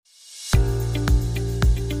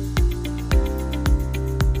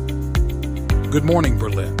Good morning,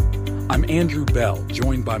 Berlin. I'm Andrew Bell,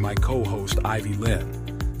 joined by my co-host Ivy Lynn.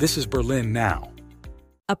 This is Berlin Now.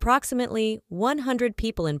 Approximately 100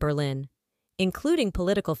 people in Berlin, including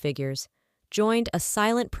political figures, joined a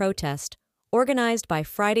silent protest organized by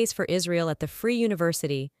Fridays for Israel at the Free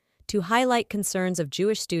University to highlight concerns of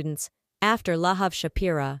Jewish students after Lahav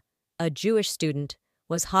Shapira, a Jewish student,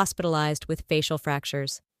 was hospitalized with facial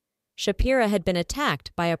fractures. Shapira had been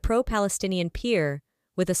attacked by a pro-Palestinian peer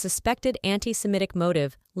with a suspected anti-Semitic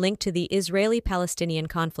motive linked to the Israeli-Palestinian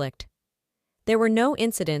conflict. There were no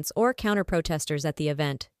incidents or counter-protesters at the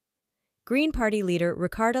event. Green Party leader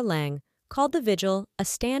Ricarda Lang called the vigil a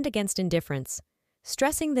stand against indifference,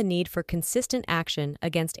 stressing the need for consistent action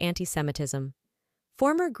against anti-Semitism.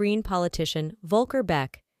 Former Green politician Volker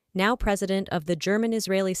Beck, now president of the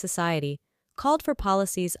German-Israeli Society, called for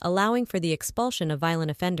policies allowing for the expulsion of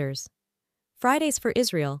violent offenders. Fridays for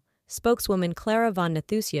Israel spokeswoman Clara von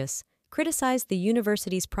Nathusius criticized the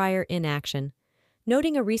university's prior inaction,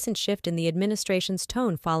 noting a recent shift in the administration's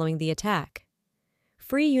tone following the attack.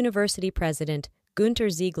 Free University president Günter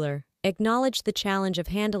Ziegler acknowledged the challenge of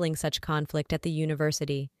handling such conflict at the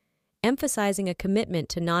university, emphasizing a commitment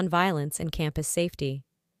to nonviolence and campus safety.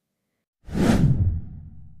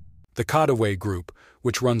 The KeDeWe Group,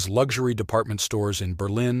 which runs luxury department stores in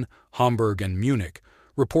Berlin, Hamburg, and Munich,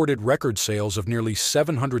 reported record sales of nearly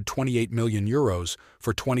 €728 million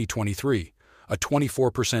for 2023, a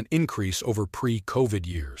 24% increase over pre-COVID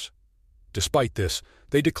years. Despite this,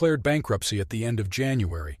 they declared bankruptcy at the end of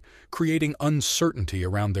January, creating uncertainty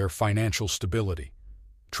around their financial stability.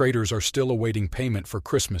 Traders are still awaiting payment for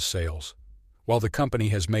Christmas sales. While the company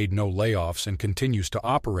has made no layoffs and continues to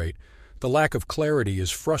operate, the lack of clarity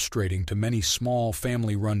is frustrating to many small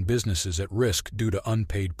family-run businesses at risk due to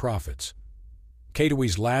unpaid profits.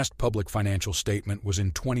 KeDeWe's last public financial statement was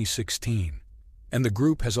in 2016, and the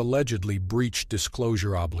group has allegedly breached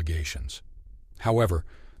disclosure obligations. However,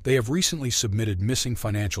 they have recently submitted missing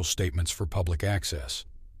financial statements for public access.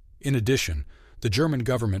 In addition, the German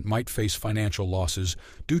government might face financial losses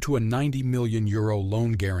due to a €90 million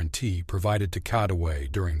loan guarantee provided to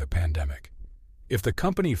KeDeWe during the pandemic. If the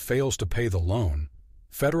company fails to pay the loan,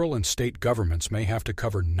 federal and state governments may have to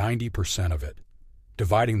cover 90% of it,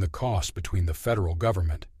 dividing the cost between the federal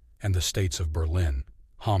government and the states of Berlin,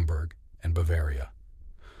 Hamburg, and Bavaria.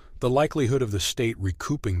 The likelihood of the state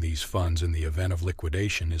recouping these funds in the event of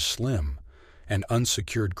liquidation is slim, and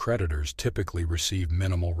unsecured creditors typically receive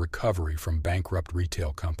minimal recovery from bankrupt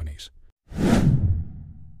retail companies.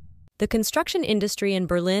 The construction industry in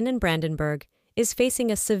Berlin and Brandenburg is facing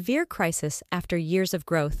a severe crisis after years of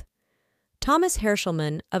growth. Thomas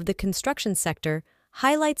Herschelman of the construction sector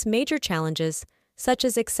highlights major challenges such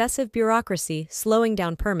as excessive bureaucracy slowing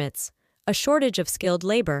down permits, a shortage of skilled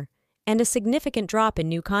labor, and a significant drop in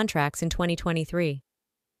new contracts in 2023.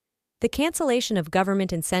 The cancellation of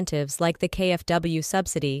government incentives like the KfW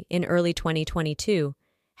subsidy in early 2022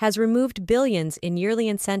 has removed billions in yearly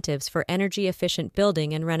incentives for energy-efficient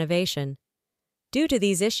building and renovation. Due to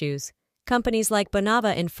these issues, companies like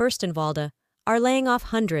Bonava and Fürstenwalde are laying off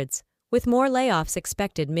hundreds, with more layoffs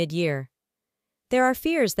expected mid-year. There are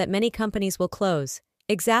fears that many companies will close,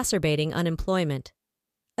 exacerbating unemployment.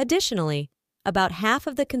 Additionally, about half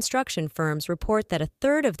of the construction firms report that a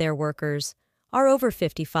third of their workers are over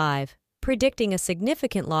 55, predicting a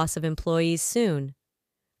significant loss of employees soon.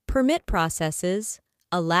 Permit processes,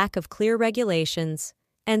 a lack of clear regulations,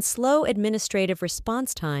 and slow administrative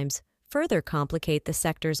response times further complicate the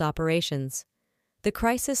sector's operations. The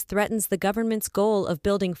crisis threatens the government's goal of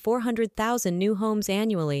building 400,000 new homes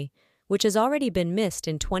annually, which has already been missed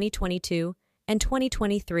in 2022 and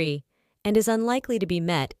 2023 and is unlikely to be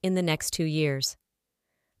met in the next 2 years.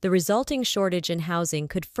 The resulting shortage in housing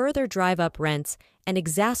could further drive up rents and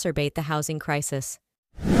exacerbate the housing crisis.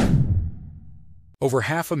 Over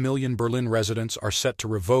 500,000 Berlin residents are set to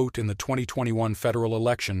revote in the 2021 federal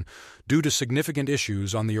election due to significant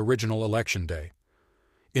issues on the original election day.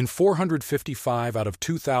 In 455 out of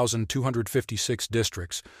 2,256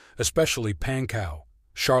 districts, especially Pankow,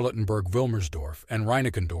 Charlottenburg-Wilmersdorf, and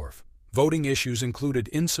Reinickendorf, voting issues included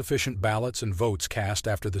insufficient ballots and votes cast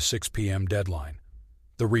after the 6 p.m. deadline.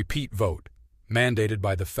 The repeat vote, mandated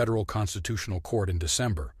by the Federal Constitutional Court in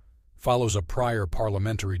December, follows a prior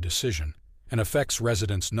parliamentary decision and affects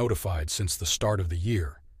residents notified since the start of the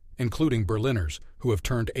year, including Berliners who have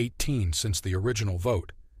turned 18 since the original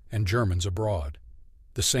vote and Germans abroad.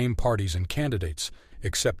 The same parties and candidates,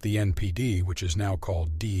 except the NPD, which is now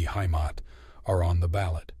called Die Heimat, are on the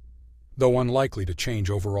ballot. Though unlikely to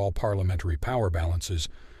change overall parliamentary power balances,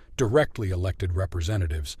 directly elected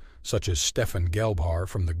representatives, such as Stefan Gelbhaar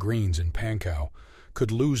from the Greens in Pankow,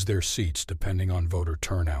 could lose their seats depending on voter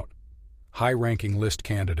turnout. High-ranking list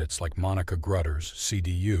candidates like Monica Grutters,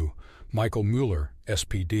 CDU, Michael Mueller,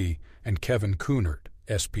 SPD, and Kevin Kunert,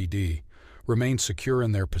 SPD, remain secure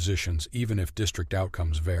in their positions even if district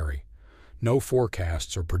outcomes vary. No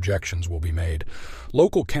forecasts or projections will be made.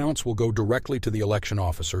 Local counts will go directly to the election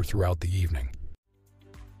officer throughout the evening.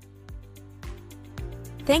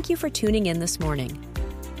 Thank you for tuning in this morning.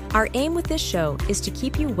 Our aim with this show is to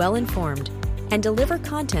keep you well informed and deliver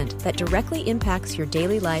content that directly impacts your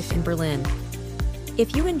daily life in Berlin.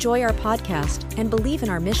 If you enjoy our podcast and believe in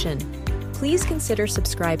our mission, please consider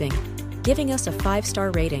subscribing, giving us a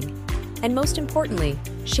 5-star rating, and most importantly,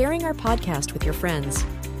 sharing our podcast with your friends.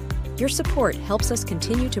 Your support helps us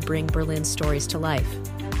continue to bring Berlin's stories to life.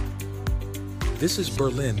 This is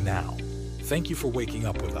Berlin Now. Thank you for waking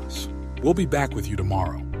up with us. We'll be back with you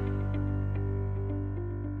tomorrow.